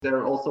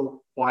They're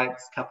also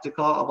quite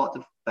skeptical about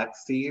the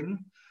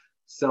vaccine.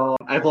 So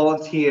I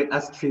volunteered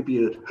as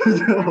tribute.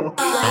 So,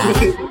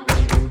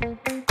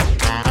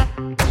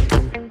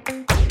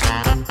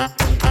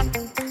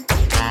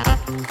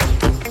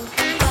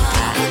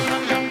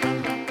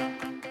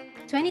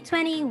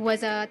 2020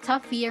 was a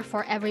tough year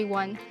for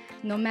everyone.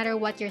 No matter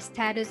what your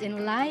status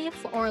in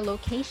life or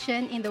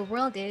location in the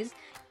world is,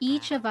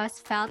 each of us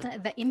felt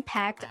the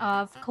impact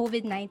of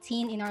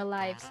COVID-19 in our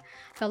lives.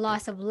 The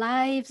loss of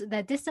lives,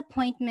 the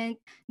disappointment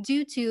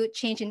due to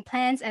change in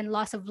plans and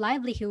loss of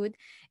livelihood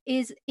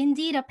is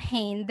indeed a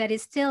pain that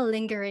is still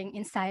lingering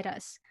inside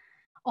us.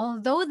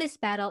 Although this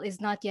battle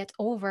is not yet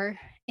over,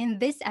 in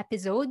this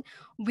episode,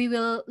 we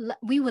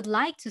would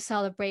like to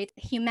celebrate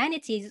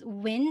humanity's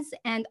wins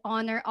and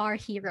honor our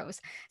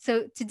heroes.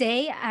 So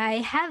today, I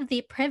have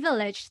the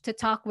privilege to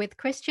talk with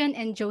Christian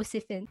and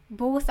Josephine.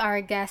 Both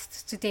our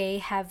guests today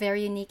have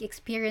very unique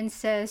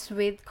experiences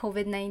with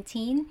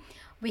COVID-19.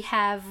 We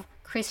have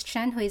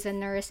Christian, who is a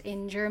nurse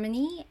in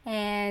Germany,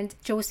 and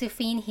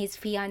Josephine, his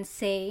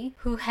fiancée,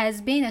 who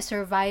has been a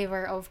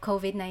survivor of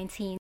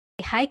COVID-19.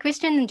 Hi,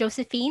 Christian and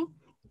Josephine.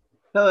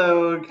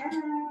 hello.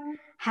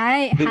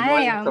 Hi, Good hi,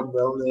 morning from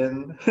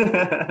Berlin.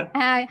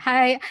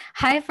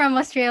 hi from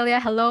Australia.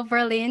 Hello,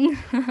 Berlin.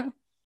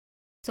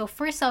 So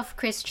first off,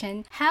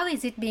 Christian, how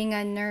is it being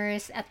a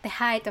nurse at the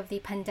height of the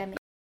pandemic?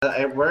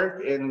 I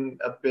work in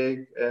a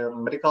big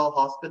medical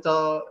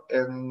hospital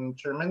in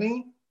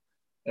Germany.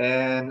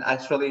 And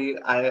actually,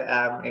 I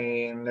am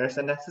a nurse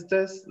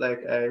anesthetist.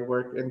 Like I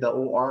work in the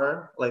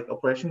OR, like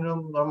operation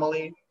room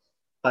normally.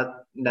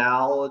 But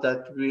now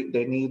that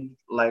they need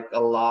like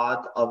a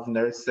lot of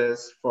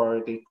nurses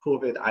for the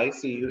COVID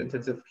ICU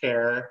intensive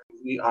care,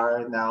 we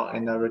are now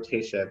in a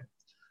rotation.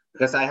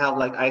 Because I have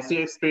like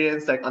ICU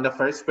experience, like on the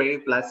first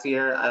wave last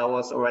year, I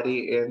was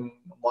already in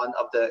one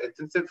of the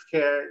intensive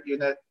care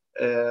unit,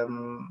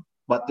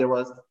 but there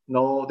was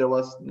no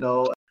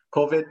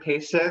COVID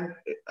patient.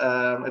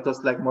 It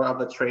was like more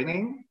of a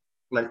training,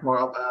 like more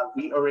of a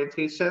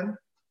reorientation,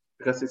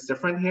 because it's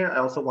different here. I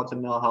also want to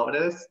know how it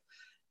is.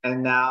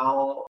 And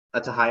now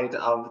at the height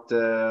of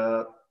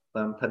the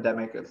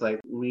pandemic, it's like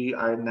we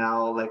are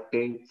now like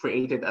they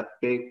created a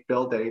big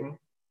building,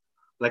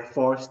 like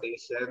 4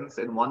 stations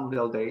in one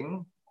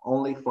building,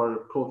 only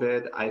for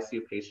COVID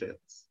ICU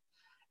patients.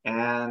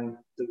 And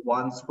the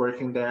ones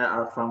working there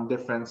are from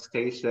different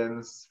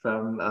stations,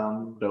 from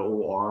the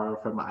OR,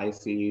 from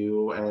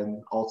ICU,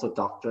 and also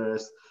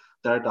doctors.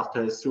 There are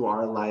doctors who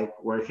are like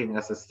working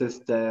as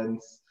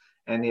assistants.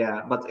 And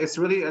yeah, but it's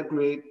really a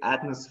great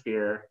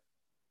atmosphere,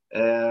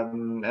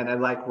 and I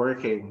like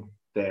working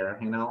there,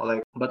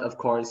 like, but of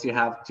course you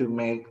have to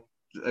do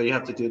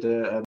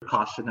the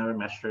precautionary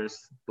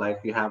measures,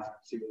 like you have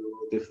to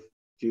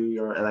do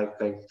your like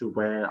to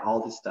wear all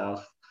the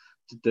stuff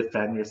to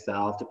defend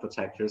yourself, to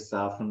protect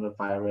yourself from the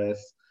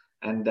virus.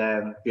 And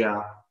then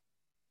yeah,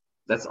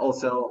 that's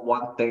also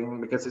one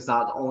thing, because it's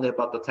not only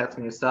about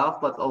protecting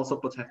yourself but also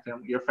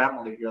protecting your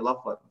family, your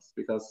loved ones,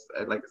 because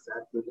like I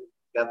said, we live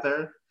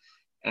together.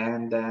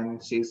 And then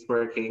she's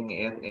working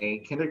in a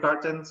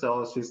kindergarten,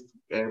 so she's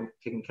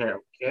taking care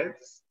of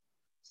kids.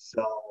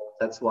 So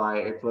that's why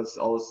it was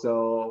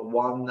also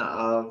one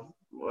of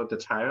the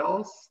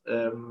trials,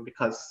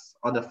 because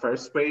on the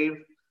first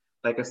wave,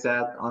 like I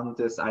said, in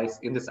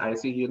this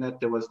IC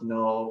unit, there was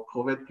no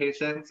COVID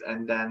patients,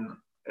 and then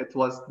it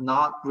was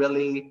not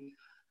really,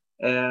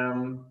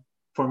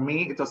 for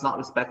me, it was not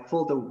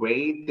respectful the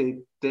way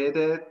they did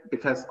it,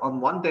 because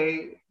on one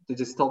day they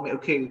just told me,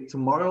 okay,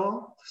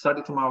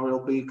 starting tomorrow,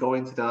 we'll be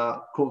going to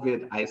the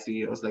COVID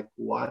ICU. I was like,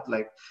 what?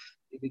 Like,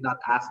 they did not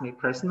ask me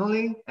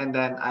personally. And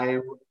then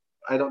I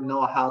don't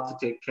know how to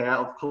take care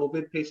of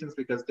COVID patients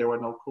because there were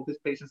no COVID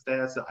patients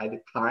there. So I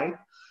declined.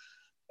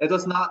 It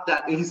was not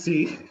that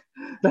easy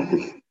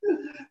like,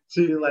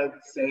 to like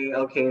say,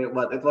 okay,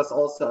 but it was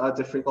also a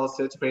difficult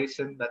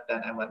situation. But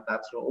then I went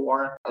back to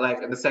OR.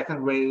 Like in the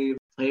second wave,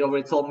 they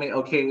already told me,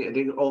 okay,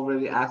 they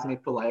already asked me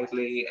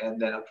politely, and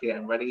then, okay,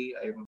 I'm ready.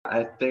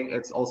 I think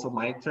it's also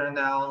my turn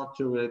now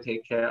to really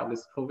take care of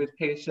these COVID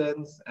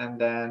patients. And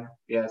then,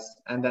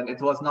 yes, and then it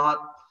was not,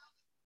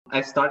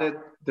 I started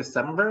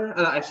December.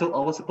 I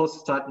was supposed to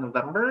start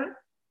November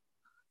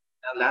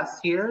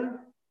last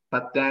year,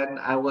 but then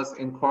I was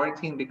in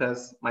quarantine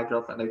because my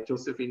girlfriend, like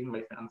Josephine,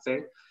 my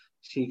fiance,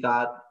 she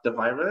got the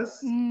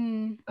virus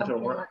at her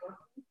work.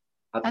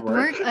 At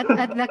work? At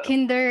the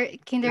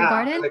kindergarten?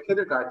 Yeah, in the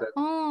kindergarten.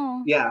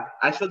 Oh. Yeah,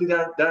 actually,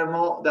 they're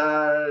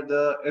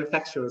the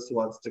infectious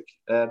ones, the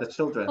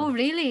children. Oh,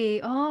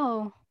 really?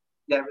 Oh.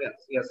 Yeah,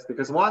 yes,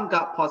 because one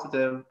got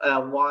positive,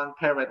 one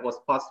parent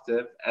was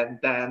positive, and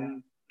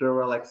then there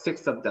were like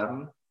 6 of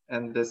them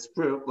in this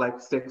group,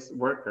 like 6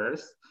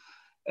 workers,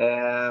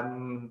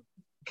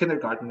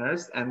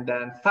 kindergartners, and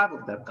then 5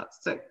 of them got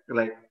sick,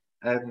 like,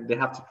 and they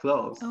have to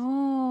close.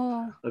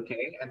 Oh.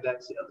 Okay, and then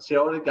she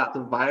already got the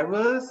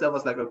virus. I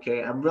was like,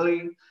 okay,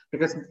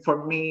 because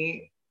for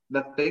me,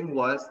 the thing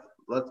was,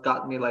 what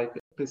got me like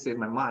pissy in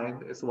my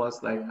mind,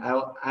 was like,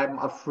 I'm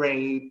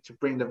afraid to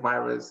bring the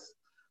virus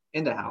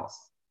in the house.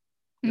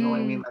 You know what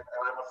I mean? Like,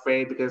 I'm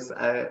afraid because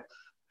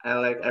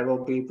I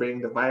will be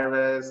bringing the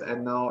virus. I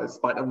know it's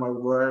part of my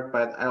work,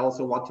 but I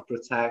also want to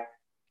protect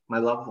my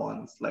loved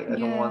ones. Like I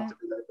don't want Yeah. to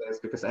be like this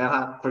because I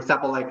have, for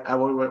example, like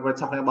we're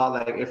talking about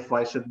like if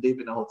I should live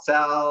in a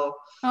hotel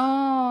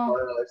Oh, or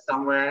like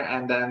somewhere,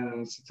 and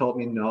then she told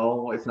me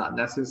no, it's not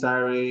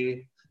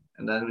necessary,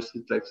 and then we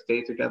should like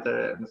stay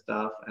together and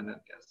stuff, and then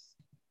yes,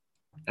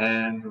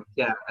 and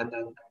yeah, and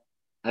then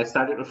I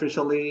started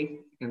officially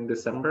in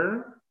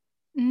December,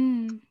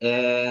 mm,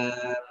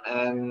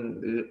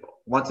 and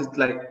once it's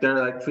like there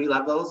are like three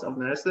levels of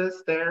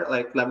nurses there,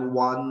 like level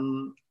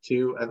 1,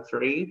 2, and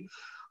 3.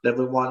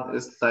 Level 1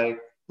 is like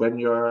when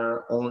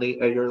you're only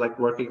you're like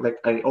working like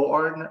a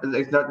OR,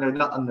 like not, you're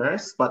not a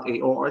nurse but a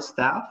OR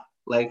staff,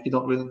 like you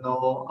don't really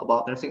know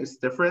about nursing, it's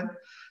different.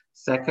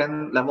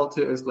 Second, level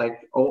 2 is like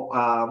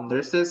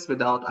nurses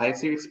without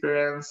ICU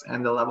experience,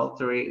 and the level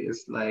 3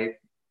 is like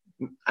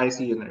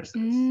ICU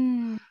nurses.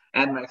 mm,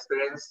 And my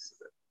experience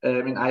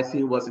in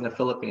ICU was in the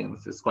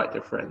Philippines. It's quite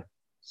different.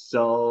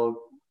 So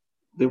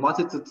they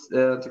wanted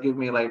to give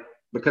me like,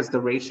 because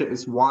the ratio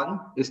is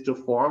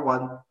 1:4,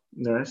 one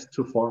nurse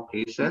to 4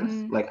 patients,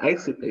 mm, like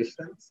ICU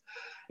patients.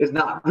 It's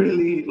not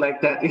really like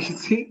that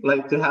easy,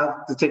 like to have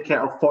to take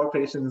care of 4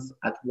 patients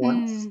at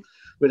once mm.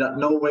 without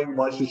knowing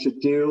what you should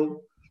do.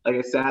 Like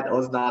I said, I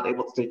was not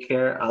able to take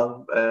care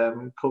of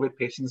COVID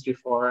patients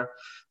before.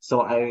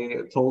 So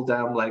I told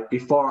them, like,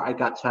 before I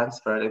got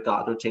transferred, I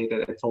got rotated.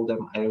 I told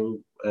them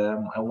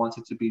I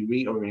wanted to be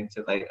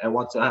reoriented. Like I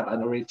want to have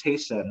an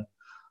orientation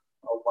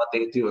of what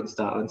they do and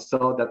stuff. And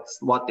so that's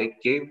what they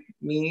gave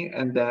me.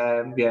 And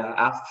then yeah,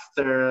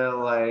 after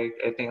like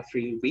I think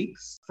 3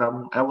 weeks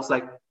from I was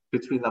like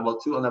between level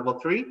 2 and level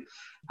 3.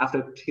 After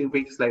 2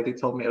 weeks, like they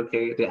told me,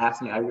 okay, they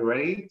asked me, are you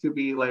ready to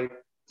be like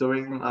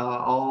doing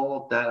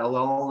all that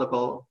alone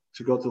level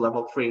to go to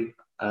level 3,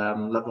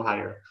 level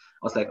higher?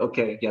 I was like,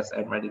 okay, yes,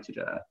 I'm ready to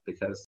do that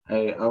because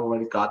I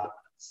already got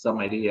some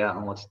idea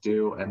on what to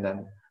do, and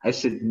then I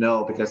should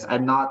know because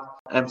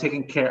I'm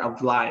taking care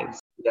of lives.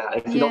 Yeah,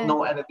 if you don't Yeah.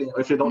 know anything,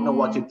 if you don't know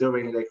what Mm, you're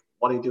doing, like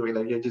what are you doing?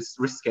 Like you're just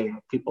risking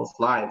people's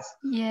lives.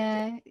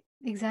 yeah,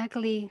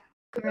 exactly.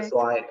 That's Correct.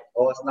 why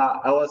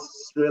I was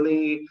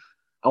really,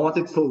 I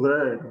wanted to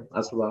learn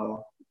as well.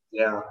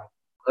 Yeah,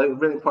 a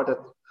really important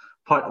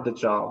part of the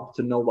job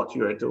to know what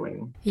you are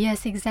doing.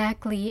 Yes,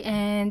 exactly.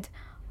 And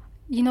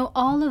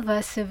all of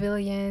us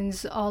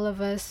civilians, all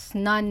of us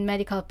non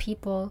medical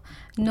people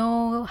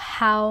know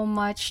how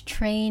much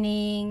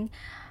training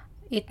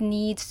it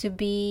needs to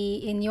be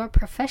in your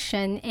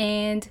profession.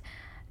 And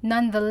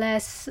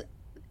nonetheless,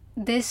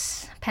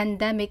 this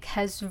pandemic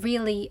has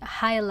really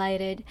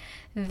highlighted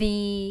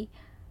the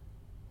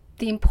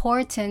the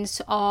importance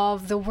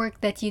of the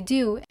work that you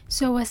do.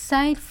 So,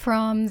 aside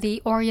from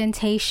the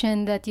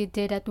orientation that you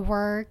did at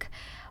work,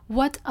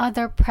 what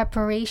other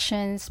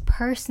preparations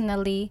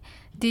personally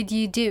did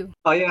you do?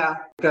 Oh yeah,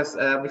 because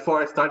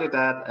before I started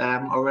that,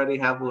 already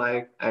have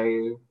like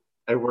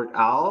I work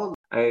out,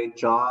 I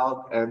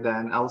jog, and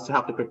then I also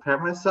have to prepare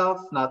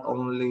myself not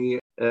only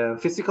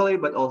physically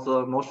but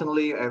also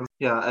emotionally, and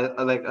yeah,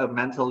 I like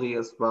mentally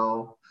as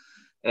well.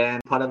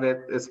 And part of it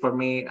is for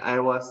me. I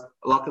was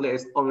luckily I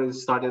already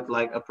started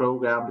like a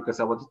program because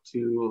I wanted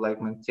to like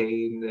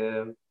maintain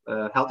the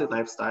healthy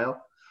lifestyle.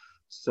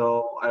 So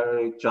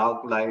I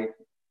jog like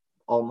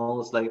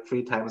almost like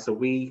 3 times a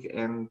week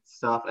and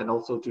stuff, and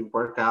also to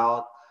work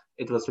out.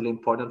 It was really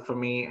important for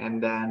me,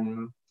 and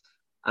then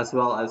as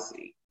well as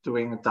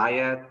doing a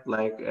diet,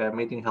 like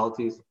making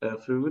healthy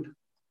food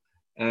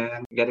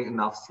and getting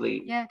enough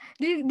sleep. Yeah.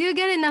 Do you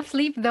get enough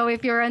sleep though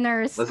if you're a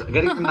nurse? Was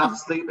getting enough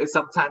sleep is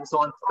sometimes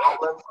one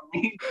problem for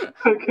me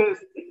because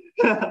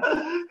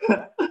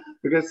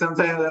because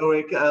sometimes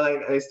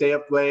I stay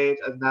up late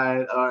at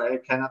night or I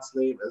cannot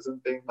sleep or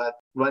something. But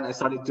when I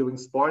started doing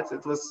sports,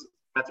 it was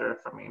better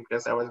for me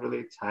because I was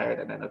really tired,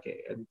 and then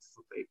okay, and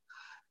sleep.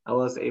 I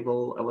was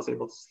able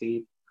to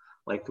sleep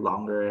like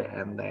longer,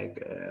 and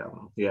like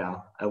yeah,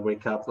 I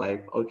wake up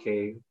like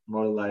okay,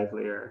 more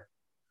livelier,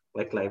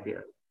 like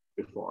livelier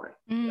before.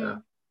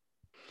 Yeah.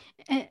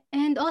 Mm.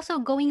 And also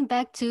going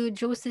back to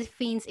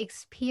Josephine's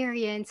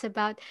experience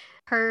about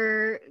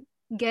her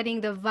getting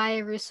the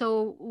virus.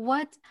 So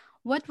what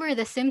were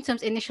the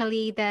symptoms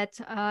initially that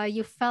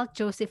you felt,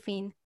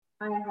 Josephine?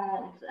 I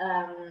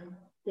had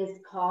this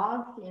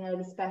cough,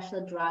 the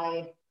special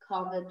dry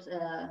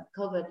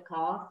COVID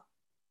cough,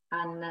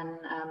 and then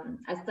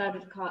I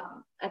started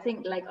I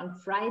think like on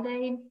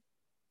Friday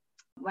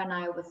when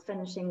I was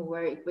finishing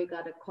work, we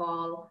got a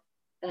call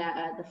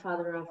that the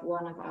father of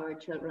one of our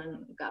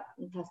children got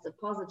tested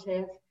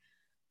positive.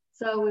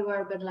 So we were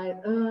a bit like,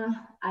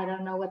 I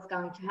don't know what's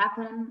going to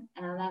happen.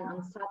 And then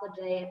on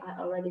Saturday, I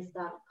already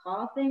started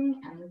coughing,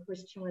 and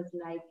Christian was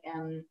like,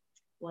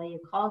 why are you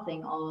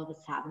coughing all of a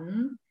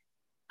sudden?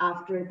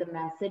 After the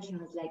message, and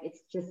I was like,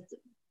 it's just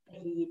the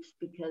heat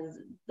because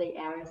the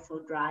air is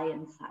so dry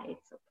inside.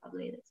 So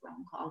probably that's why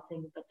I'm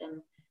coughing. But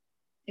then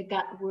it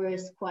got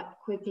worse quite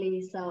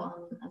quickly. So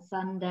on a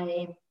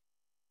Sunday,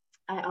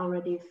 I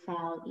already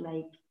felt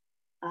like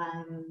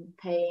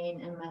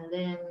pain in my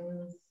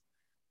limbs.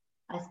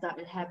 I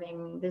started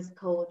having this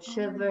cold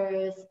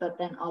shivers, but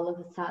then all of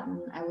a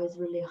sudden I was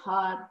really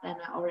hot. Then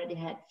I already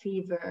had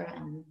fever,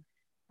 and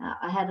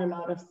I had a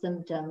lot of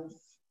symptoms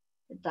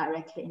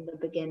directly in the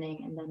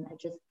beginning. And then I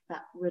just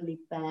felt really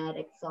bad,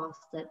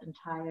 exhausted and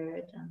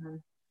tired. And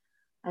then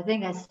I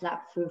think I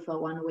slept through for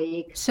 1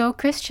 week. So,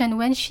 Christian,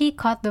 when she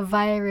caught the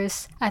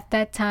virus at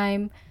that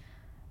time,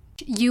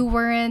 you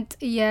weren't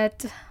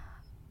yet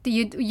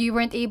you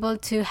weren't able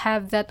to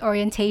have that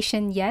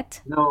orientation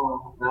yet?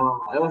 No,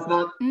 I was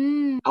not.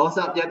 I was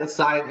not yet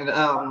assigned, and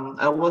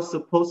I was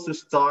supposed to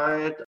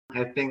start,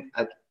 I think,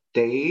 a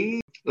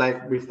day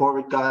like before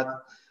we got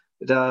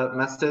the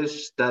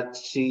message that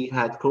she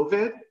had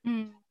COVID.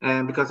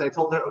 And because I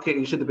told her, okay,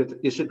 you should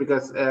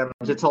because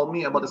she told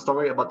me about the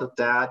story about the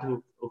dad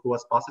who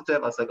was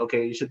positive. I was like,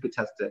 okay, you should be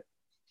tested.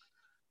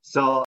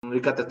 So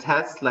we got the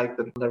test, like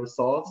the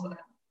results.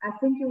 I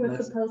think you were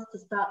supposed to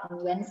start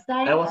on Wednesday.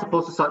 I was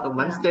supposed to start on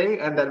Wednesday,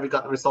 and then we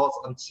got the results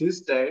on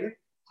Tuesday.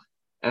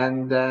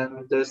 And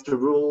then there's the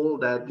rule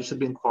that you should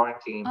be in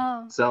quarantine.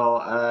 Oh. So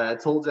I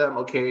told them,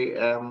 okay,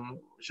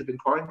 you should be in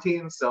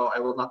quarantine, so I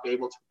will not be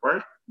able to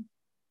work.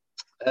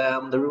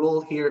 The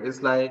rule here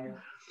is like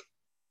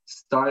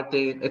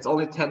starting, it's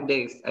only 10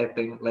 days, I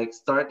think, like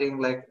starting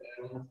like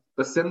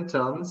the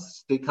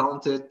symptoms, they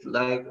counted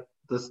like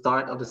the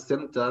start of the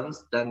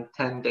symptoms, then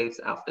 10 days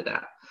after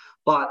that.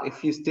 But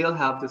if you still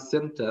have the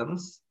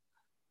symptoms,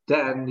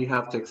 then you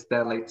have to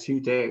extend like 2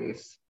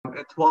 days.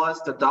 It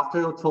was the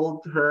doctor who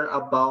told her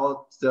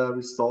about the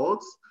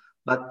results,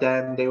 but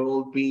then they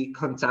will be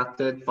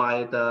contacted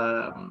by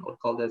the, what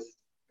call this?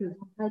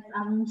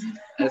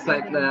 It's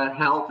like the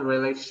health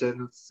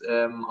relations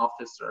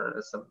officer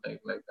or something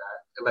like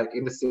that, like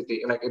in the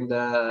city, like in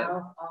the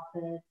health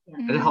office,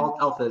 in the health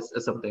office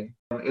or something.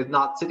 It's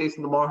not cities,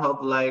 more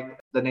of like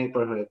the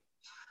neighborhood.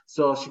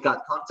 So she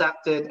got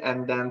contacted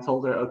and then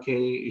told her, okay,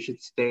 you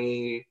should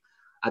stay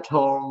at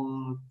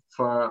home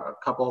for a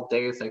couple of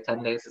days, like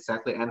 10 days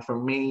exactly. And for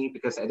me,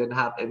 because I didn't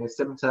have any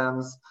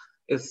symptoms,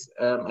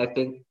 I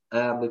think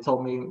they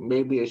told me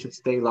maybe I should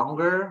stay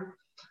longer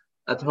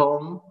at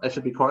home. I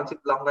should be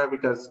quarantined longer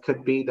because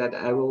could be that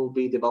I will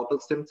be developing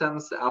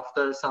symptoms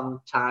after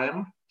some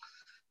time.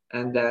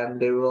 And then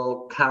they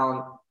will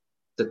count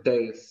the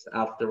days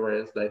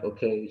afterwards, like,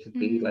 okay, you should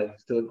be like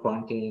still in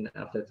quarantine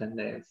after 10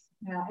 days.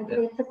 Yeah,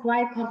 it's a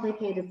quite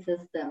complicated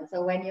system.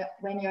 So when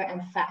you're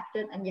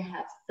infected and you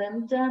have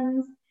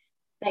symptoms,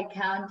 they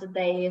count the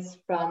days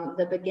from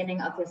the beginning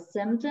of your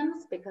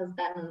symptoms, because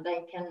then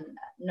they can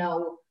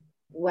know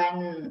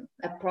when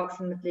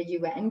approximately you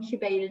were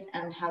incubated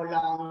and how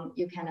long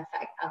you can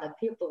affect other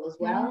people as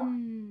well.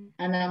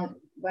 And then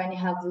when you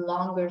have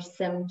longer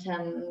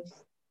symptoms,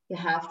 you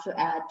have to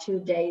add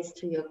 2 days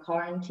to your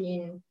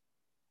quarantine.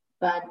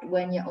 But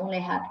when you only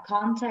had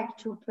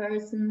contact to a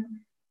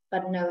person,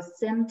 but no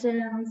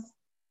symptoms,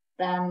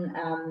 then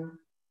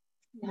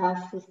you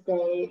have to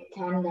stay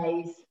 10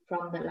 days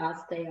from the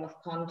last day of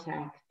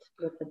contact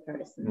with the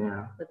person,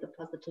 with the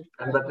positive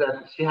person. But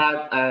then she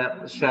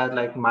had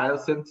like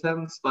mild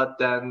symptoms, but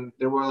then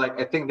they were like,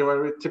 I think they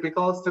were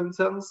typical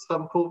symptoms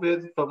from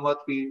COVID, from what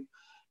we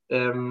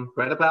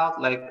read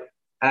about. Like,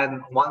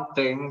 and one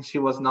thing, she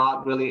was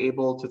not really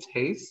able to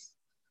taste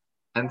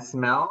and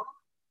smell.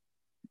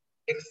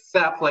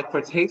 Except like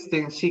for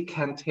tasting, she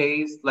can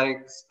taste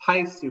like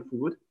spicy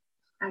food.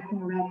 I can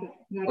reckon.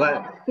 Yeah,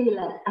 I can feel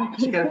it.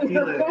 She can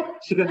feel it.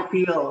 She can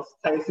feel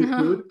spicy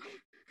food.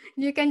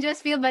 You can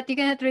just feel, but you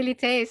cannot really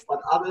taste. But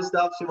other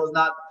stuff, she was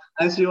not.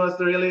 And she was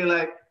really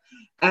like,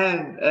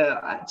 and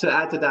to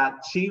add to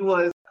that, she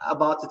was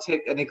about to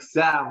take an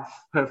exam,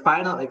 her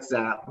final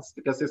exams,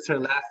 because it's her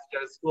last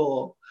year of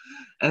school.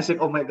 And she's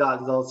like, oh my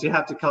God, so you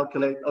have to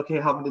calculate, okay,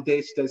 how many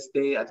days should I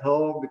stay at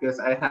home? Because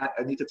I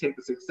need to take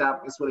this exam.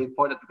 It's really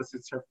important because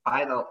it's her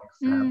final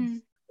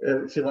exam.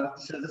 She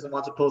doesn't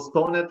want to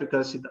postpone it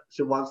because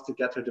she wants to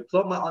get her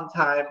diploma on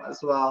time as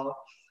well.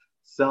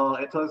 So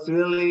it was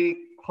really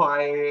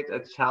quite a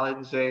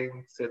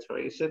challenging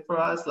situation for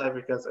us, like,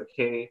 because,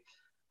 okay,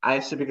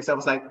 because I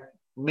was like,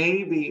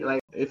 maybe like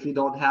if you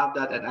don't have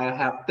that and I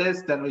have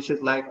this, then we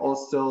should like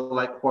also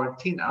like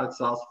quarantine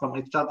ourselves from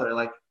each other,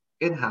 like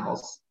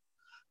in-house.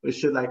 We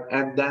should like,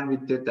 and then we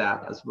did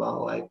that as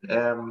well. Like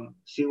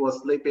she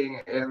was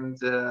sleeping in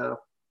the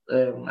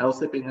I was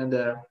sleeping in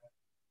the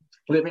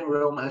living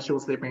room and she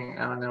was sleeping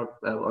on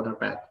her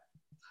bed.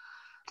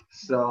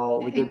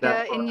 So we did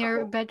that in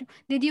your bedroom.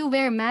 Did you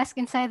wear a mask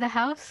inside the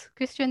house,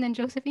 Christian and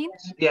Josephine?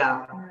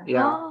 Yeah.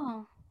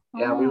 Oh.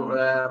 Yeah, we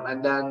were,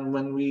 and then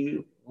when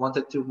we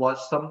wanted to watch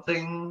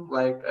something,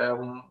 like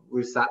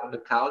we sat on the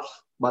couch,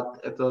 but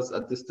it was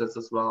a distance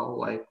as well,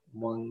 like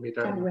 1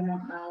 meter, and we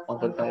had masks,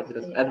 1.5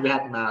 meters, and we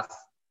had masks.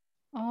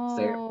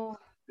 Oh.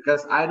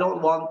 Because I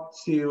don't want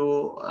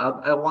to,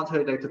 I want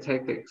her to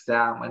take the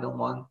exam. I don't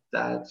want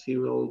that she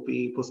will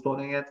be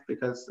postponing it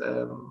because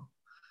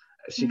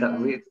she got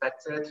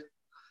reinfected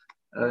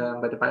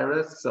by the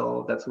virus.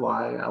 So that's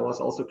why I was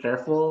also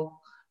careful.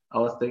 I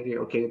was thinking,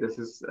 okay, this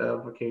is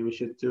okay. We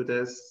should do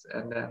this,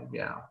 and then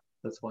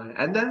that's why.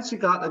 And then she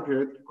got a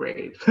good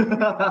grade.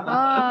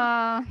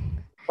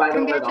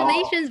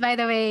 Congratulations, by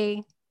the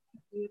way.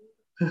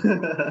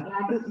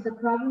 The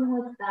problem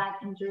was that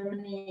in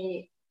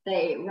Germany,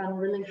 they run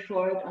really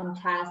short on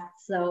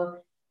tests. So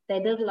they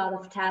did a lot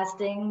of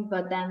testing,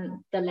 but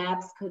then the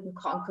labs couldn't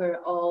conquer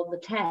all the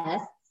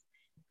tests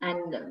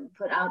and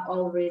put out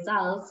all the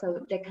results.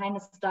 So they kind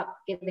of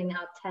stopped giving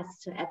out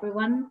tests to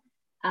everyone.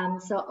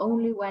 So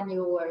only when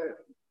you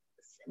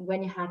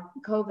had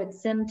COVID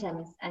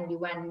symptoms and you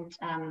went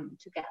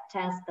to get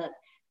tested,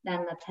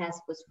 then the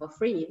test was for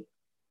free.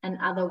 And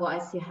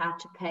otherwise you had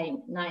to pay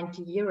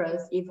 90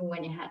 euros, even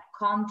when you had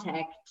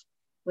contact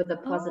with a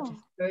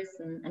positive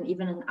person, and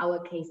even in our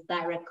case,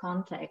 direct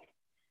contact.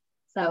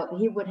 So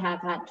he would have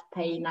had to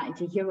pay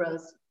 90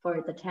 euros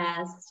for the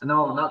test.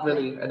 No, not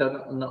really. I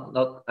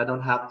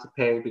don't have to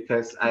pay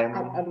because I'm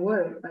at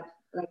work, but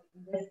like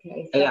in this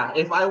case. Yeah,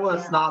 if I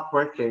was not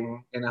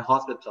working in a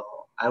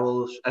hospital,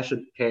 I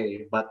should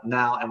pay. But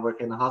now I'm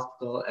working in a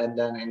hospital, and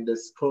then in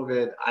this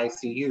COVID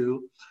ICU,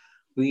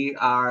 we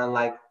are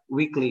like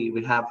weekly.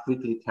 We have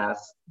weekly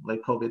tests,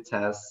 like COVID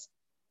tests.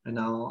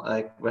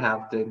 Like we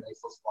have the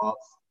nasal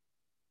swabs.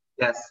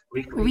 Yes,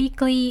 weekly.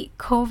 Weekly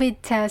COVID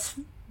test,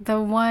 the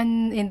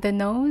one in the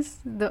nose,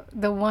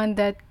 the one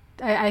that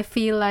I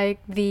feel like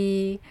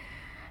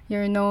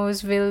your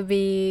nose will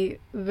be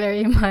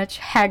very much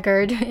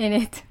haggard in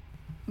it.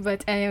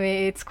 But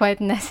anyway, it's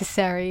quite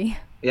necessary.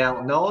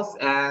 Yeah, nose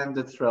and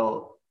the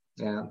throat.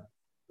 Yeah,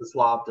 the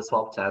swab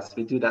test.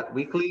 We do that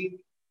weekly.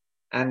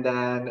 And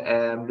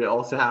then we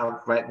also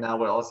have right now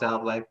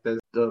like the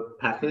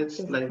package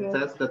like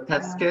the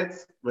test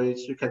kits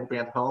which you can bring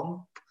at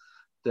home,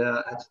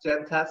 the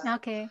antigen test.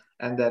 Okay.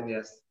 And then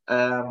yes,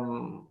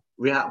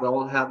 we have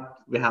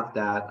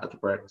that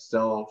at work.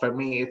 So for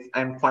me,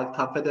 I'm quite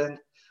confident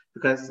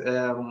because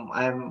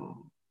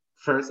I'm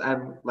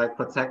like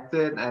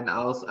protected, and I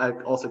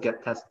also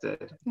get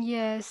tested.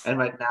 Yes. And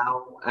right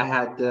now I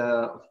had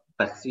the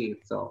vaccine,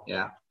 so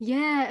yeah.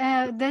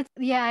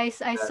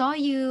 I saw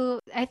you.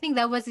 I think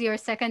that was your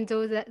second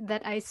dose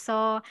that I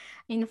saw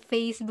in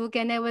Facebook,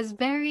 and I was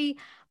very,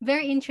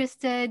 very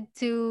interested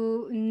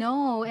to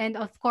know. And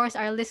of course,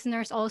 our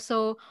listeners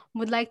also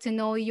would like to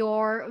know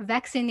your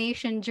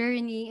vaccination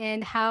journey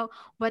and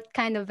what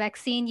kind of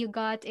vaccine you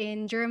got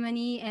in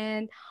Germany,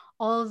 and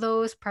all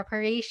those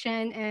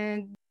preparation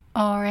and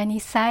or any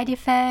side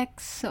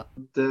effects.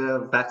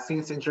 The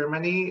vaccines in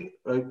Germany,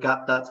 we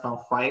got that from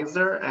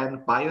Pfizer and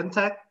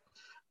BioNTech.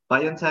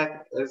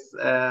 BioNTech is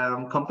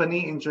a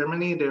company in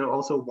Germany. They're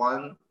also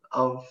one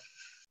of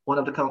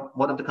the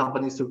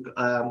companies who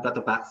got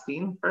the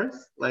vaccine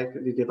first. Like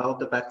they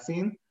developed the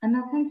vaccine. And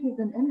I think he's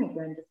an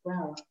immigrant as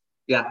well.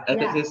 Yeah, I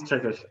think he's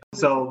Turkish.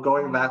 So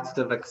going back to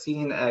the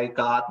vaccine, I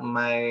got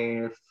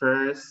my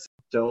first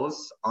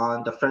dose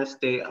on the first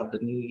day of the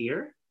new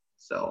year.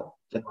 So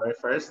January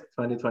 1st,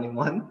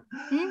 2021.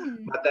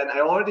 But then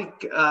I already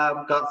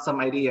got some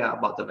idea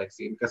about the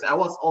vaccine because I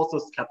was also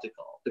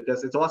skeptical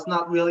because it was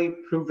not really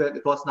proven.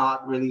 It was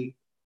really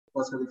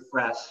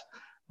fresh.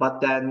 But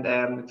then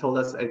it told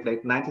us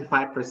like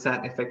 95%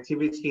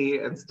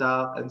 effectivity and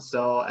stuff.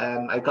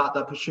 And I got the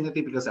opportunity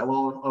because I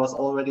was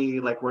already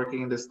like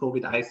working in this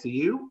COVID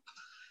ICU.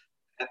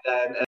 And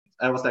then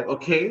I was like,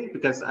 okay,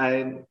 because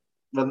I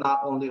will not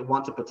only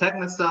want to protect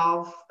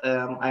myself,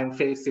 I'm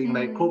facing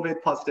like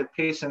COVID positive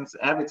patients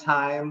every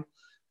time.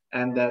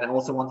 And then I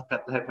also want to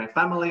protect my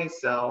family.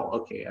 So,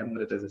 okay, I'm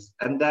going to do this.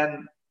 And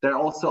then there are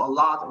also a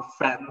lot of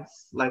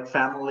friends, like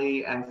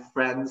family and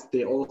friends.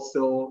 They're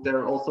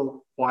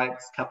also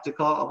quite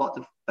skeptical about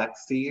the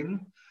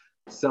vaccine.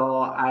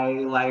 So I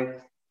am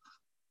like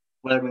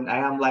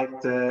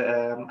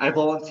I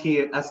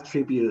volunteered as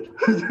tribute.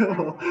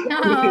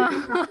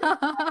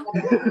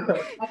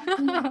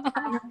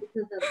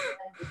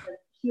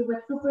 She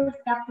was super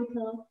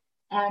skeptical,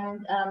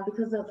 and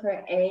because of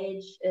her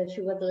age,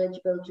 she was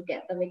eligible to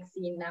get the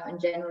vaccine now in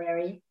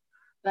January.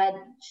 But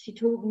she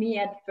told me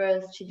at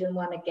first she didn't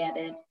want to get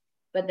it.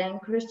 But then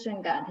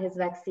Christian got his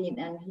vaccine,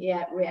 and he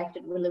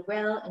reacted really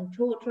well and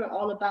told her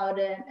all about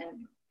it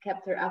and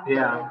kept her updated.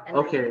 Yeah. And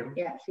okay.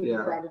 Then, she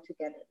decided to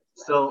get it.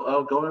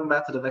 So going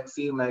back to the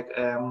vaccine, like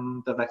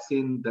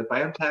the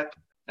BioNTech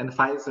and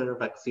Pfizer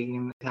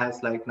vaccine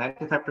has like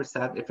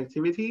 95%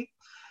 effectivity,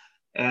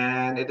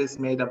 and it is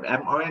made of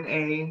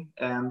mRNA,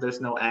 and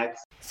there's no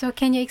eggs. So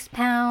can you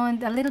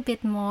expound a little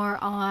bit more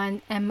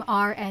on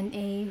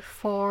mRNA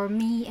for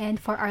me and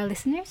for our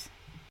listeners?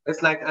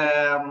 It's like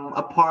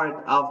a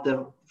part of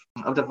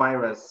the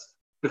virus,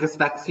 because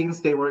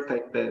vaccines, they work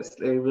like this.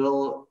 They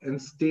will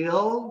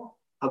instill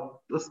a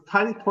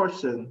tiny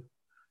portion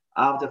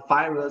of the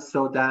virus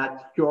so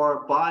that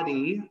your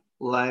body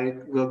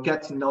will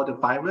get to know the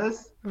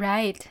virus.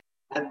 Right.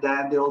 And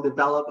then they will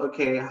develop,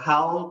 okay,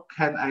 how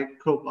can I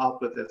cope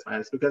up with this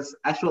virus? Because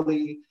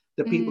actually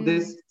the people,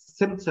 these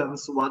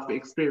symptoms, what we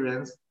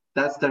experience,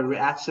 that's the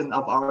reaction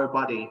of our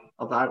body,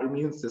 of our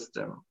immune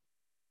system.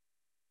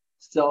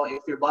 So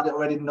if your body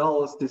already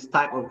knows this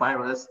type of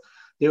virus,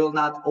 they will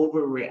not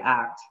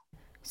overreact.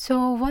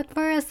 So, what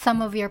were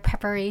some of your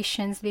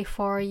preparations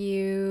before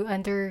you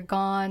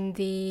undergone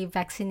the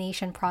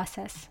vaccination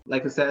process?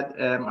 Like I said,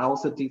 I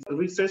also did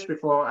research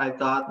before I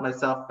got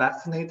myself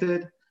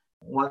vaccinated.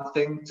 One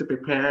thing to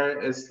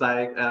prepare is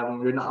like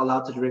you're not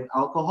allowed to drink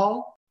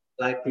alcohol,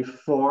 like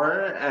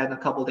before and a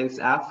couple days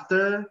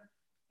after.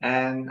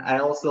 And I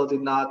also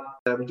did not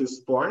do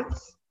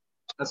sports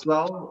as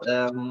well.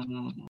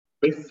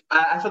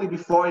 Actually,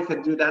 before you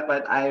can do that,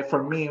 but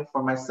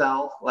for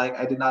myself, like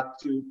I did not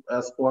do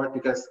sport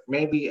because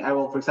maybe I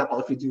will, for example,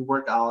 if you do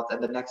workout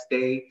and the next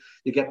day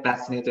you get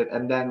vaccinated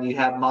and then you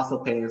have muscle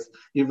pains,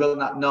 you will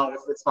not know if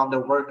it's from the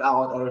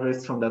workout or if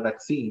it's from the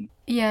vaccine.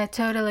 Yeah,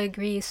 totally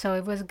agree. So,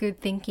 it was good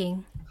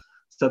thinking.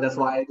 So that's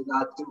why I did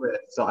not do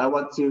it. So I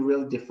want to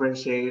really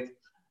differentiate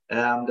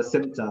the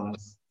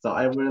symptoms. So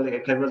I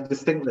can really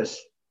distinguish.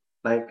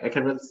 Like I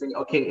can really say,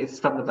 okay, it's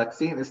from the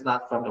vaccine, it's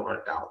not from the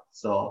workout.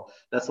 So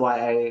that's why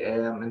I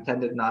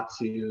intended not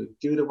to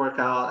do the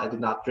workout. I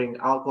did not drink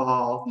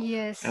alcohol.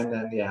 Yes. And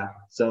then yeah,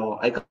 so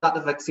I got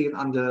the vaccine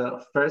on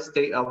the first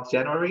day of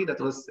January.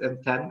 That was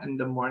in 10 in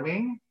the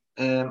morning.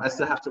 I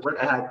still have to work.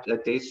 I had a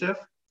day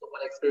shift. So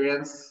one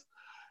experience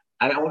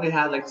I only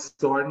had like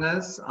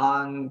soreness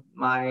on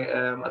my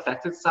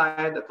affected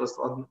side that was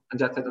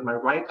injected on my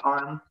right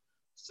arm.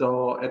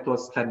 So it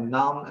was kind of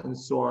numb and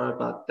sore,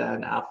 but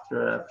then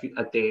after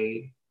a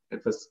day,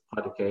 it was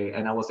quite okay.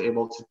 And I was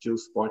able to do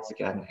sports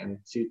again in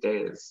 2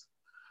 days.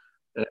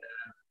 Uh,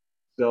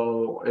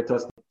 so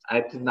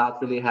I did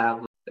not really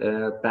have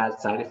bad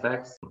side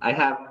effects.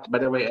 By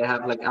the way, I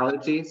have like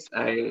allergies.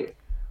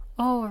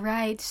 Oh,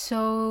 right.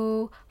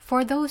 So,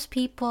 for those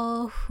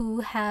people who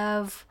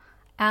have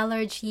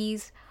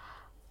allergies,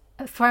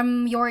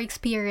 from your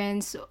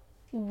experience,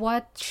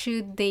 what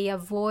should they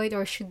avoid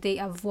or should they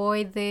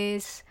avoid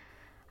this?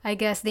 I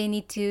guess they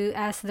need to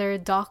ask their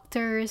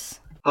doctors.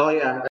 Oh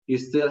yeah, you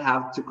still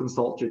have to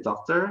consult your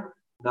doctor.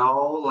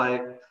 Know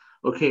like,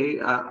 okay,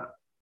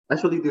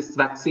 actually this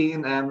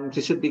vaccine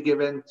it should be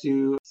given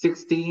to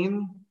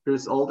 16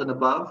 years old and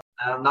above,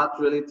 not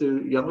really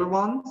to younger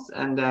ones.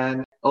 And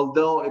then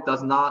although it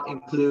does not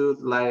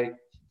include like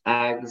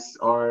eggs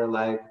or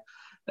like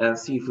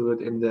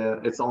seafood in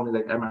it's only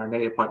like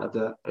mRNA part of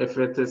if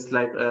it is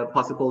like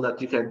possible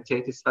that you can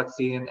take this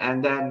vaccine.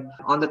 And then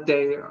on the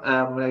day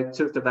when I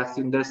took the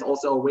vaccine, there's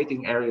also a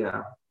waiting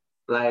area.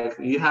 Like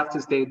you have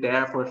to stay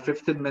there for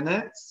 15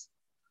 minutes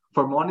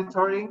for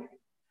monitoring.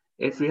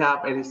 If you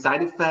have any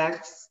side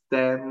effects,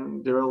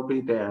 then they will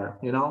be there.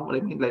 You know what I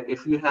mean? Like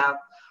if you have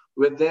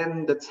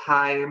within the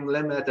time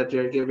limit that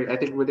you're giving, I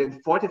think within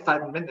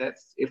 45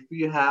 minutes, if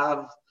you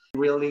have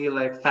really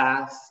like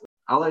fast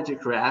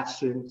allergic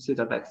reaction to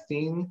the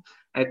vaccine,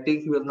 I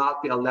think you will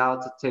not be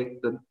allowed to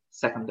take the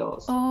second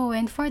dose. Oh,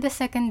 and for the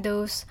second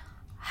dose,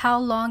 how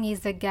long is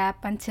the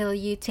gap until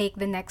you take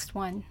the next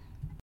one?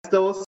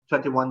 Dose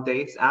 21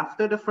 days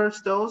after the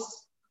first dose.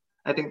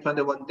 I think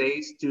 21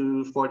 days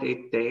to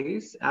 48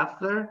 days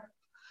after.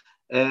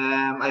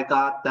 I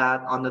got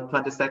that on the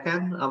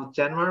 22nd of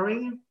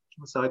January.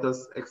 So it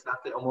was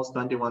exactly almost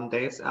 21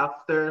 days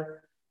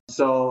after.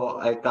 So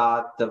I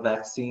got the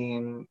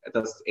vaccine. It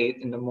was 8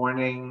 in the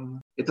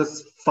morning. It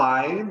was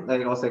fine.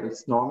 Like I was like,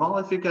 it's normal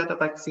if you get a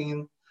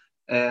vaccine.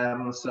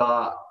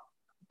 So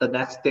the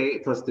next day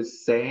it was the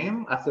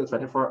same after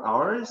 24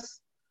 hours.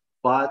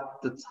 But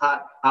the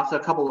time after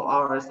a couple of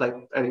hours, like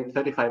I think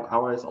 35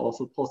 hours,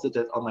 also posted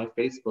it on my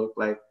Facebook.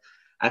 Like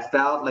I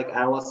felt like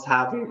I was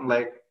having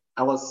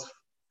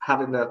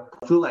the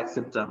flu-like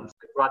symptoms,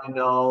 like runny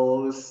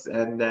nose,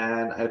 and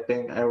then I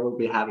think I will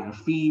be having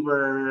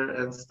fever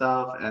and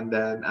stuff. And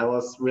then I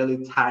was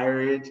really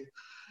tired.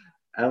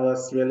 I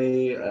was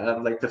really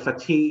like the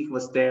fatigue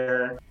was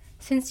there.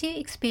 Since you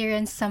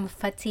experienced some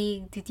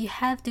fatigue, did you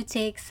have to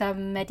take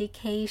some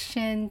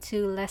medication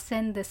to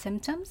lessen the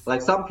symptoms?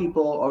 Like some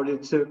people already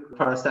took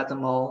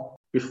paracetamol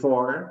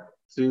before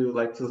to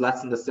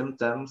lessen the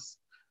symptoms.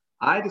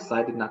 I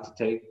decided not to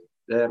take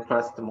the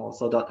paracetamol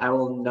so that I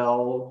will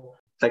know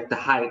like the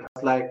height.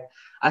 Like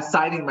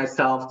assigning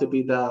myself to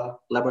be the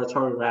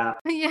laboratory rat.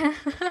 Yeah,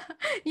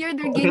 you're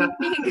the Yeah,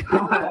 guinea pig.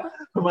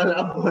 my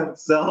loved one.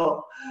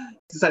 So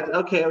decided,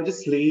 okay, I'll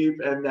just sleep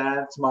and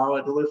then tomorrow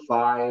it'll be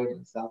fine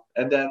and stuff.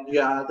 And then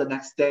yeah, the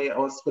next day I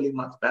was feeling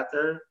much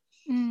better.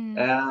 Mm.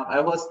 I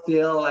was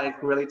still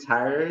like really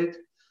tired,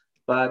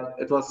 but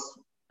it was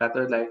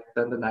better like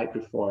than the night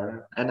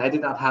before. And I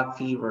did not have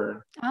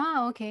fever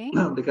Ah, okay.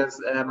 because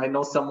I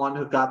know someone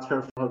who got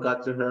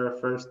to her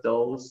first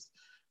dose.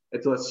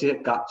 She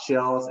had got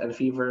chills and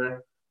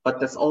fever, but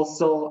that's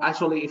also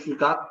actually if you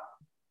got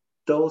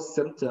those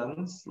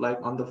symptoms like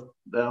on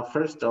the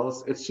first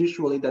dose, it's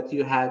usually that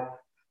you had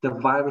the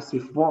virus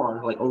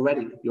before, like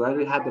already you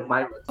already had the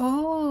virus.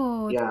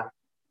 Oh, Yeah,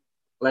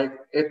 like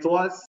it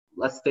was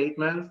a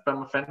statement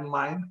from a friend of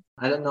mine.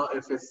 I don't know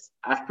if it's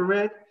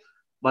accurate,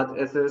 but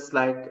it is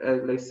like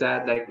they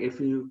said, like if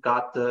you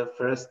got the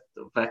first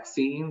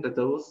vaccine, the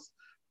dose,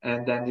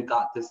 and then you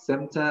got the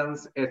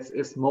symptoms,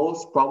 it's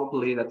most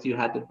probably that you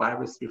had the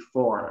virus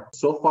before.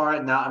 So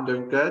far, now I'm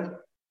doing good.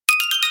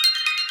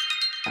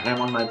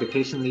 I'm on my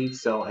vacation leave,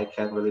 so I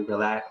can really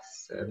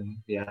relax and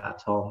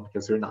at home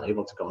because we're not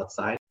able to go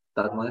outside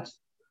that much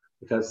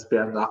because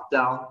we're in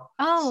lockdown.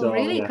 Oh, So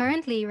really?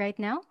 Currently, right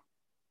now?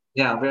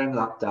 we're in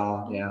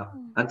lockdown. Yeah,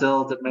 Oh,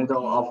 until the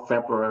middle okay. of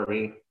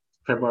February.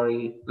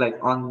 February, like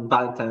on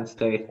Valentine's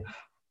Day.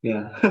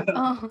 Yeah.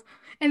 Oh,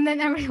 and then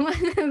everyone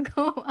will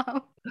go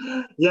out.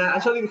 Yeah,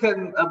 actually we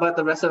can, but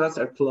the restaurants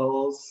are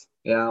closed.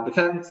 Yeah, we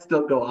can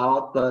still go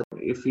out, but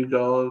if you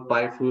go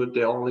buy food,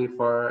 they're only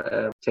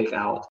for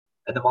takeout.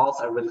 And the malls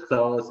are really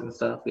closed and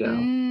stuff.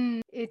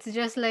 Yeah. It's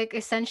just like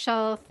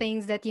essential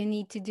things that you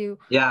need to do.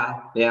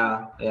 Yeah.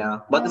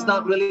 But it's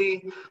not Oh,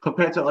 really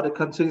compared to other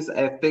countries.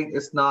 I think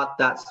it's not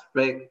that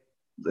strict.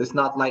 It's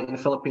not like in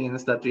the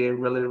Philippines that they're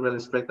really, really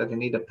strict that you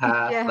need a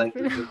pass, yeah. like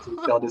you need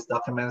to show these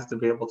documents to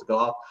be able to go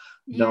out.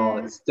 No,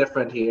 Yeah. it's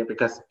different here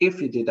because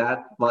if you do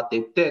that, what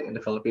they did in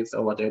the Philippines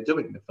or what they're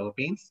doing in the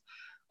Philippines,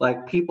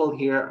 like people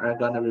here are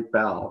gonna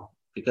rebel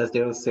because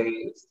they will say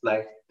it's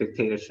like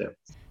dictatorship.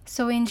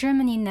 So in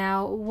Germany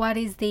now, what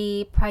is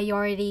the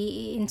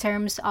priority in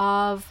terms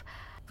of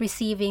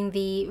receiving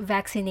the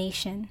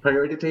vaccination?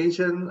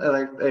 Prioritization,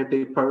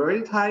 they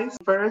prioritize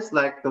first,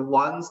 like the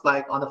ones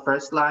like on the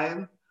first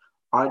line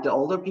are the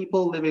older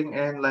people living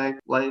in like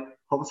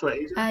homes for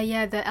aged.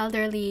 Yeah, the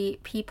elderly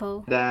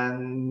people.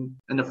 Then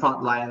in the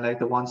front line, like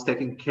the ones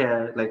taking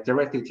care, like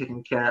directly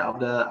taking care of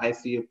the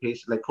ICU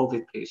patient, like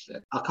COVID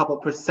patient. A couple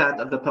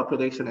percent of the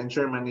population in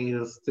Germany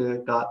who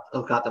still got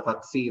the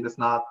vaccine. It's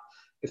not.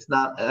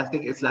 I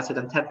think it's lesser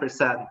than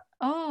 10%.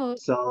 Oh,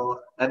 So,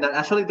 and then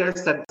actually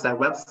there's a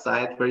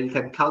website where you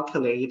can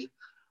calculate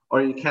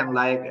or you can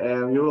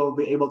you will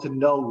be able to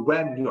know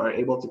when you are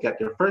able to get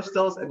your first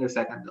dose and your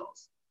second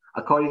dose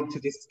according to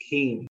this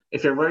scheme.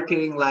 If you're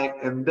working like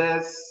in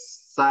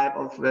this type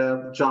of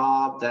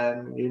job,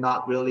 then you're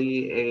not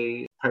really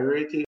a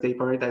priority. They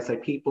prioritize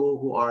like people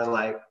who are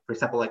like, for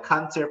example, like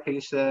cancer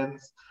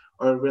patients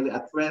or really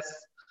at risk.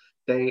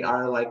 They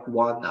are like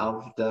one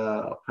of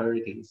the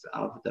priorities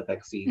of the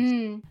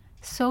vaccines.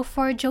 so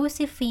for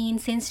Josephine,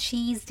 since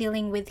she's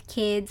dealing with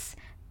kids,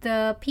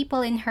 the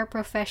people in her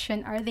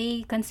profession, are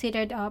they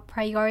considered a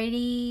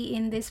priority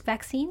in this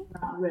vaccine?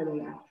 Not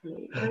really,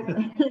 actually.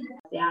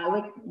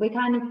 Yeah, we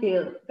kind of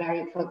feel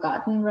very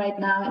forgotten right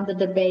now in the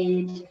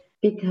debate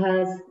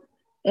because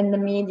in the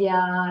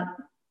media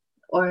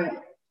or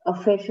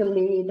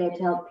officially they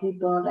tell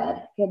people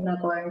that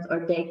kindergartens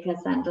or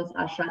daycare centers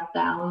are shut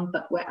down,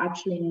 but we're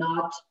actually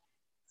not.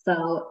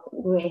 So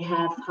we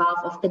have half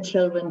of the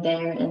children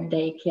there in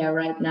daycare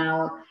right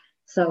now.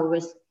 So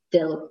we're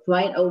still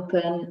quite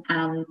open.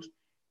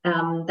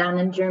 And then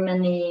in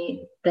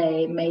Germany,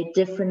 they made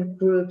different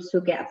groups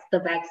who gets the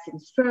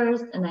vaccines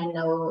first. And I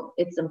know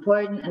it's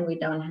important and we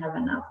don't have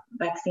enough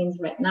vaccines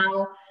right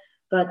now,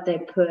 but they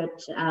put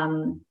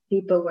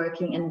people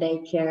working in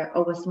daycare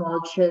over small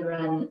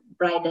children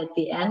right at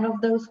the end of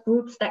those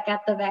groups that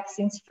get the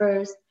vaccines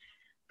first.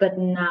 But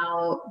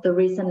now the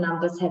recent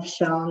numbers have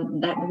shown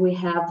that we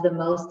have the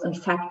most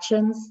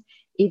infections,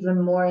 even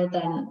more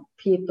than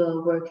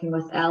people working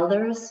with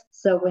elders.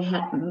 So we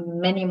had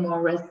many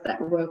more risks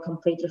that were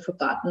completely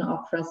forgotten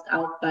or crossed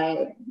out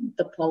by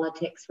the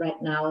politics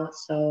right now.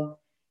 So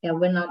yeah,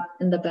 we're not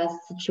in the best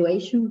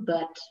situation,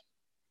 but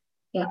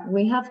yeah,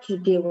 we have to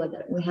deal with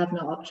it. We have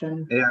no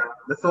option. Yeah,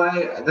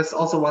 that's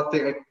also one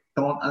thing I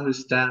don't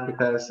understand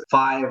because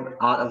 5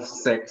 out of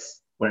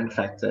 6 were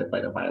infected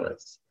by the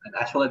virus. And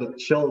actually, the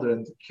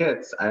children, the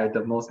kids, are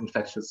the most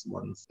infectious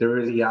ones. They're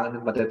really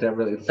young, but they're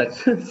really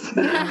infectious.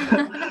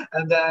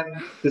 And then,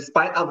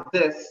 despite of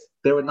this,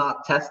 they were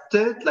not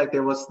tested. Like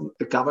there was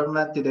the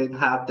government didn't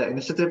have the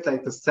initiative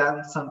like to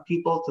send some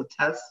people to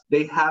test.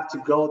 They have to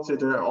go to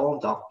their own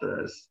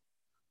doctors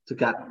to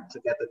get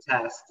the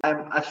test.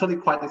 I'm actually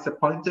quite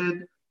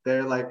disappointed.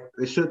 They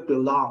should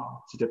belong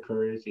to the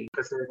priority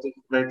because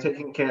they're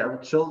taking care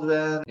of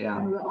children. Yeah.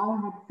 And we all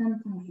had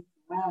symptoms as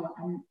well.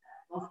 And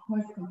of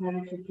course,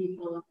 compared to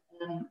people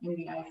in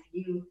the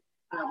ICU,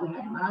 we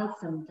had mild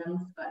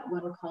symptoms, but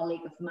one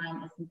colleague of mine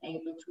isn't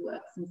able to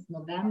work since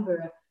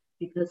November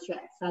because she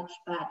had such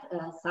bad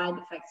side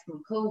effects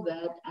from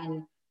COVID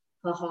and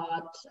her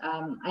heart.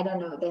 I don't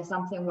know, there's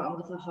something wrong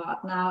with her heart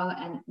now,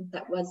 and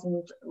that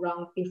wasn't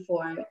wrong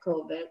before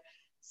COVID.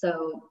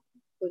 So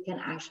we can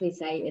actually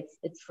say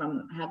it's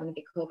from having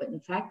the COVID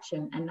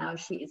infection, and now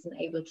she isn't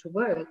able to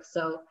work.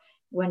 So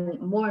when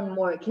more and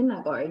more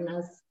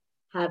kindergartners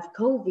have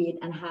COVID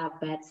and have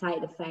bad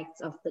side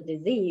effects of the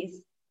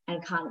disease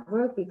and can't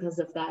work because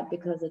of that,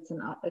 because it's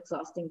an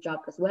exhausting job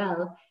as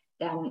well,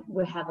 then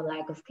we have a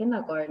lack of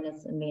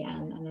kindergartners in the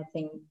end. And I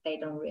think they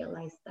don't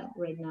realize that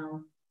right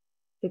now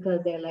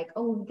because they're like,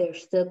 oh, they're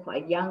still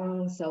quite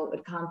young, so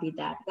it can't be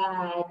that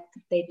bad.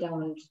 They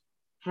don't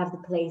have the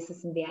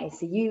places in the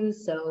ICU,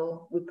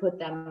 so we put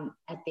them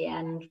at the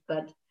end,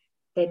 but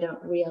they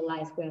don't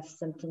realize we have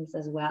symptoms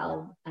as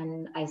well.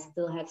 And I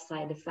still have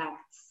side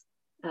effects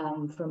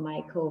from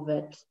my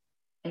COVID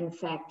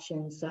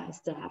infection. So I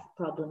still have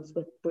problems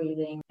with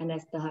breathing and I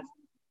still have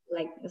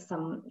like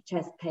some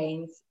chest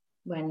pains.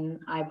 when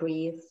I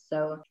breathe.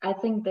 So I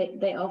think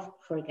they often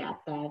forget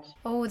that.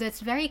 Oh, that's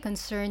very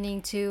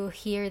concerning to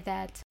hear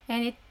that.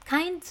 And it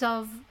kind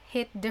of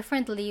hit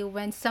differently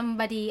when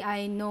somebody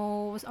I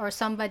know or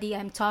somebody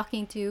I'm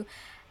talking to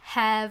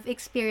have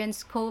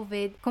experienced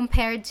COVID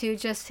compared to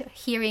just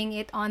hearing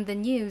it on the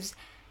news.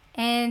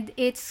 And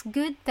it's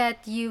good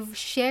that you've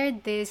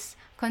shared this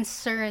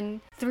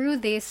concern through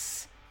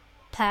this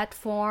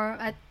platform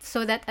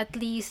so that at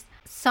least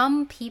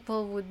some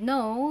people would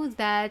know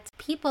that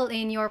people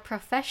in your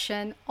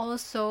profession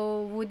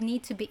also would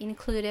need to be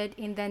included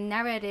in the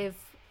narrative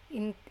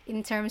in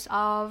terms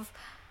of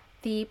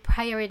the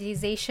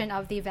prioritization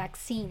of the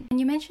vaccine. And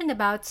you mentioned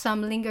about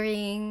some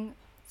lingering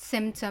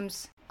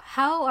symptoms.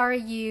 How are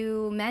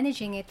you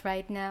managing it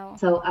right now?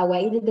 So I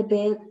waited a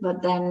bit,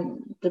 but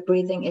then the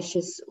breathing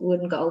issues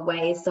wouldn't go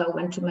away. So I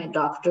went to my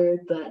doctor,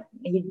 but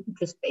he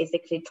just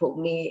basically told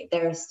me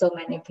there are so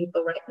many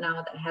people right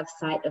now that have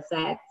side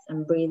effects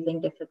and breathing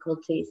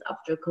difficulties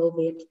after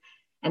COVID.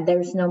 And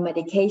there's no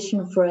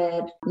medication for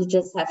it. You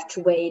just have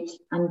to wait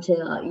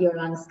until your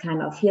lungs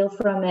kind of heal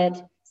from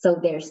it. So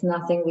there's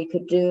nothing we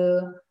could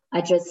do.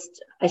 I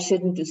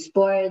shouldn't do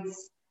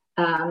sports.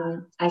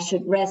 I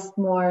should rest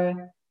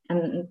more.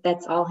 And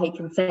that's all he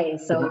can say.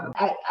 So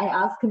I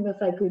asked him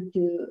if I could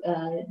do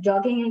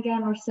jogging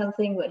again or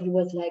something, but he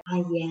was like,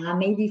 yeah,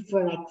 maybe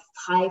for like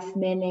 5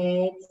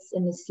 minutes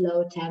in a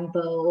slow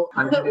tempo.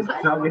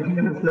 Jogging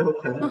in a slow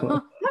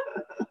tempo.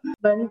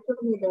 But he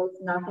told me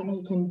there's nothing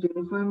he can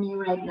do for me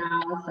right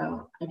now,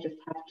 so I just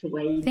have to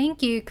wait.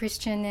 Thank you,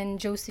 Christian and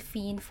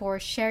Josephine, for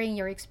sharing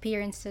your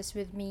experiences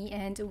with me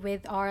and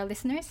with our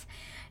listeners.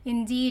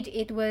 Indeed,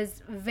 it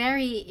was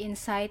very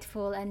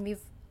insightful and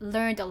we've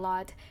learned a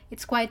lot.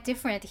 It's quite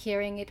different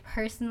hearing it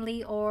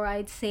personally or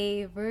I'd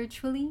say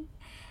virtually.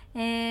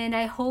 And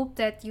I hope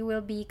that you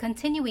will be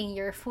continuing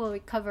your full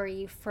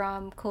recovery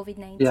from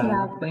COVID-19.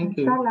 Yeah, thank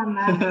you.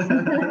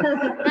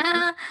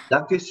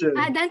 Dankeschön.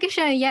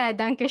 Dankeschön. Yeah,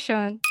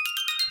 Dankeschön.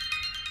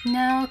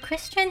 Now,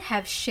 Christian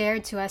have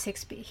shared to us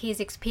his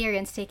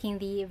experience taking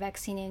the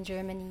vaccine in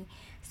Germany.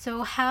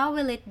 So how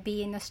will it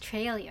be in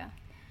Australia?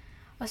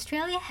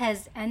 Australia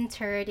has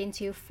entered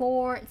into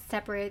 4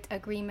 separate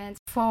agreements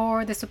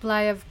for the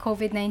supply of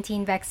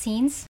COVID-19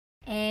 vaccines,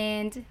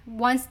 and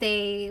once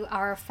they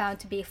are found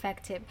to be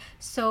effective.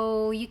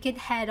 So you can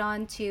head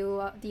on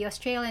to the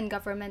Australian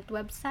government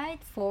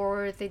website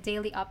for the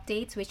daily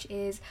updates, which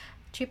is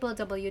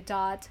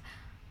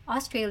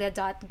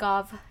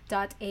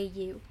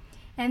www.australia.gov.au.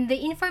 And the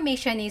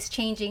information is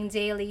changing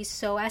daily,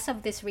 so as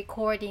of this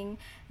recording,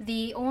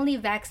 the only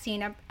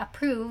vaccine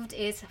approved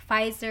is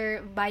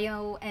Pfizer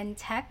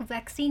BioNTech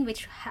vaccine,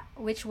 which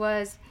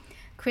was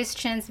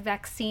Christian's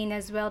vaccine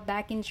as well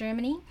back in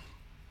Germany.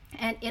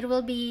 And it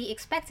will be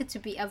expected to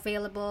be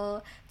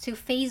available to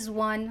phase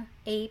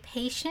 1A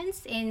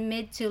patients in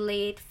mid to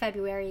late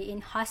February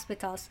in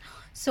hospitals.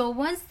 So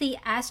once the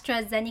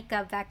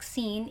AstraZeneca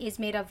vaccine is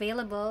made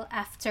available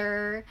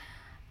after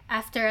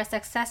a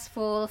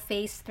successful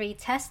phase 3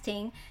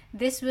 testing,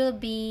 this will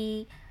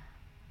be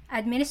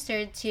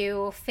administered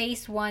to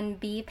phase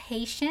 1B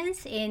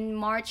patients in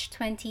March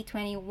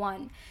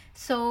 2021.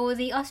 So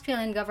the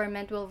Australian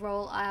government will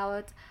roll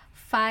out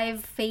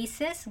 5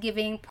 phases,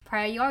 giving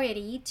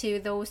priority to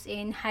those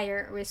in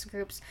higher risk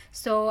groups.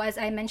 So as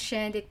I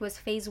mentioned, it was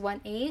phase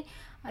 1A.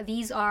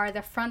 These are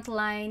the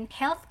frontline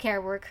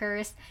healthcare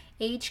workers,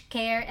 aged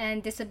care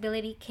and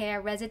disability care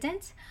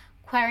residents,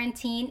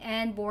 quarantine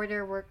and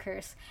border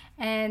workers.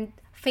 And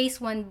phase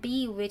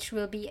 1B, which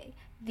will be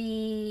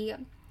the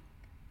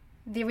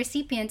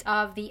recipient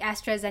of the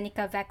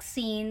AstraZeneca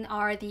vaccine,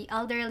 are the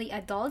elderly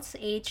adults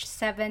aged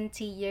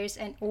 70 years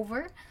and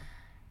over,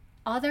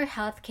 other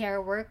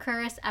healthcare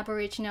workers,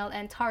 Aboriginal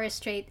and Torres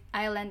Strait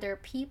Islander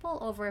people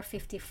over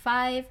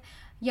 55,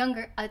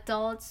 younger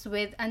adults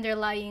with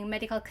underlying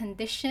medical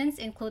conditions,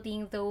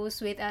 including those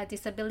with a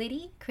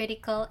disability,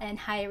 critical and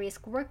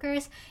high-risk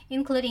workers,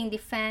 including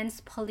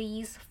defense,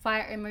 police,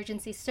 fire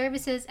emergency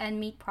services, and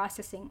meat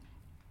processing.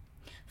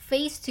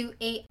 Phase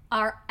 2A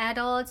are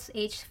adults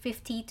aged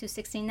 50 to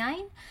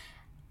 69,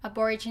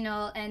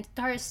 Aboriginal and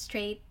Torres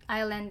Strait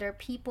Islander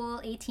people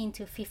 18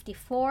 to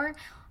 54,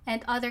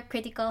 and other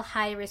critical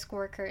high-risk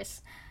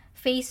workers.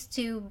 Phase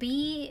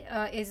 2B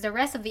is the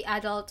rest of the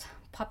adult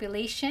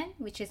population,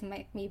 which is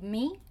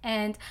me,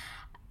 and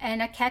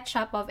a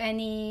catch-up of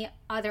any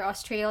other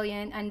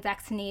Australian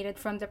unvaccinated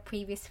from the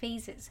previous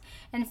phases.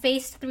 And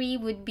phase 3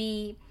 would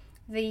be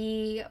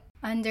the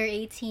under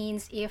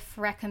 18s if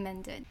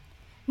recommended.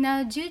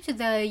 Now, due to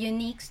the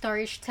unique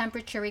storage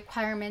temperature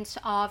requirements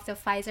of the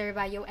Pfizer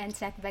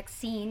BioNTech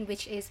vaccine,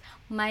 which is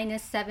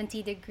minus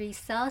 70 degrees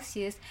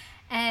Celsius,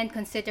 and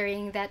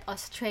considering that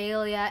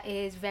Australia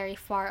is very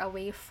far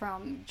away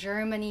from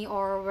Germany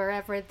or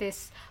wherever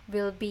this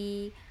will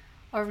be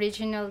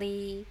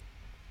originally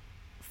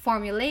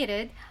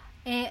formulated,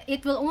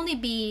 it will only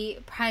be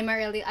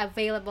primarily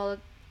available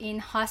in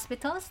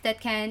hospitals that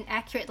can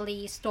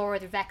accurately store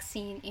the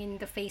vaccine in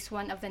the phase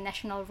 1 of the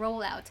national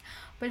rollout.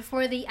 But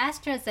for the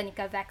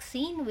AstraZeneca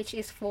vaccine, which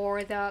is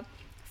for the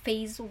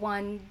phase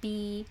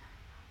 1B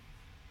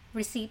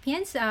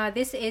recipients.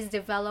 This is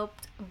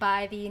developed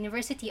by the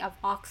University of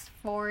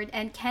Oxford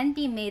and can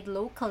be made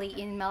locally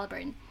in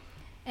Melbourne.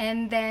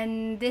 And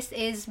then this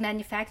is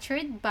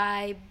manufactured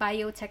by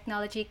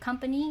biotechnology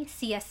company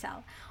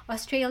CSL.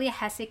 Australia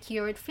has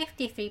secured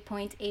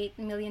 53.8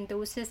 million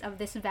doses of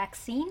this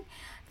vaccine.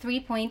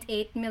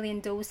 3.8 million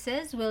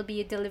doses will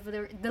be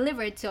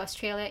delivered to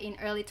Australia in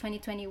early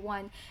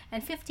 2021,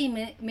 and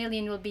 50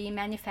 million will be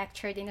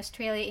manufactured in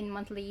Australia in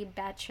monthly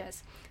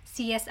batches.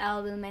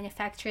 CSL will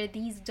manufacture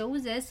these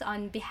doses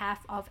on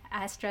behalf of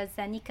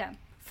AstraZeneca.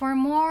 For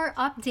more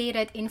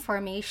updated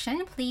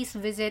information, please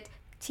visit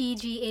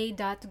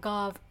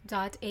tga.gov.au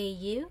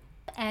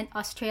and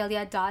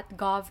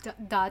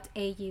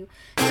australia.gov.au.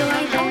 So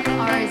I hope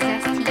our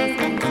Zesties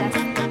and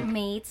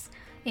Zestmates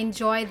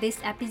enjoyed this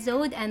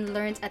episode and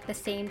learned at the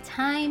same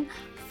time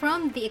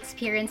from the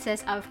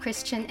experiences of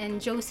Christian and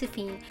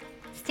Josephine.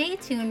 Stay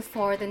tuned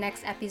for the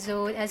next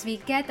episode as we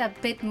get a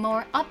bit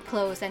more up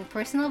close and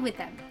personal with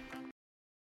them.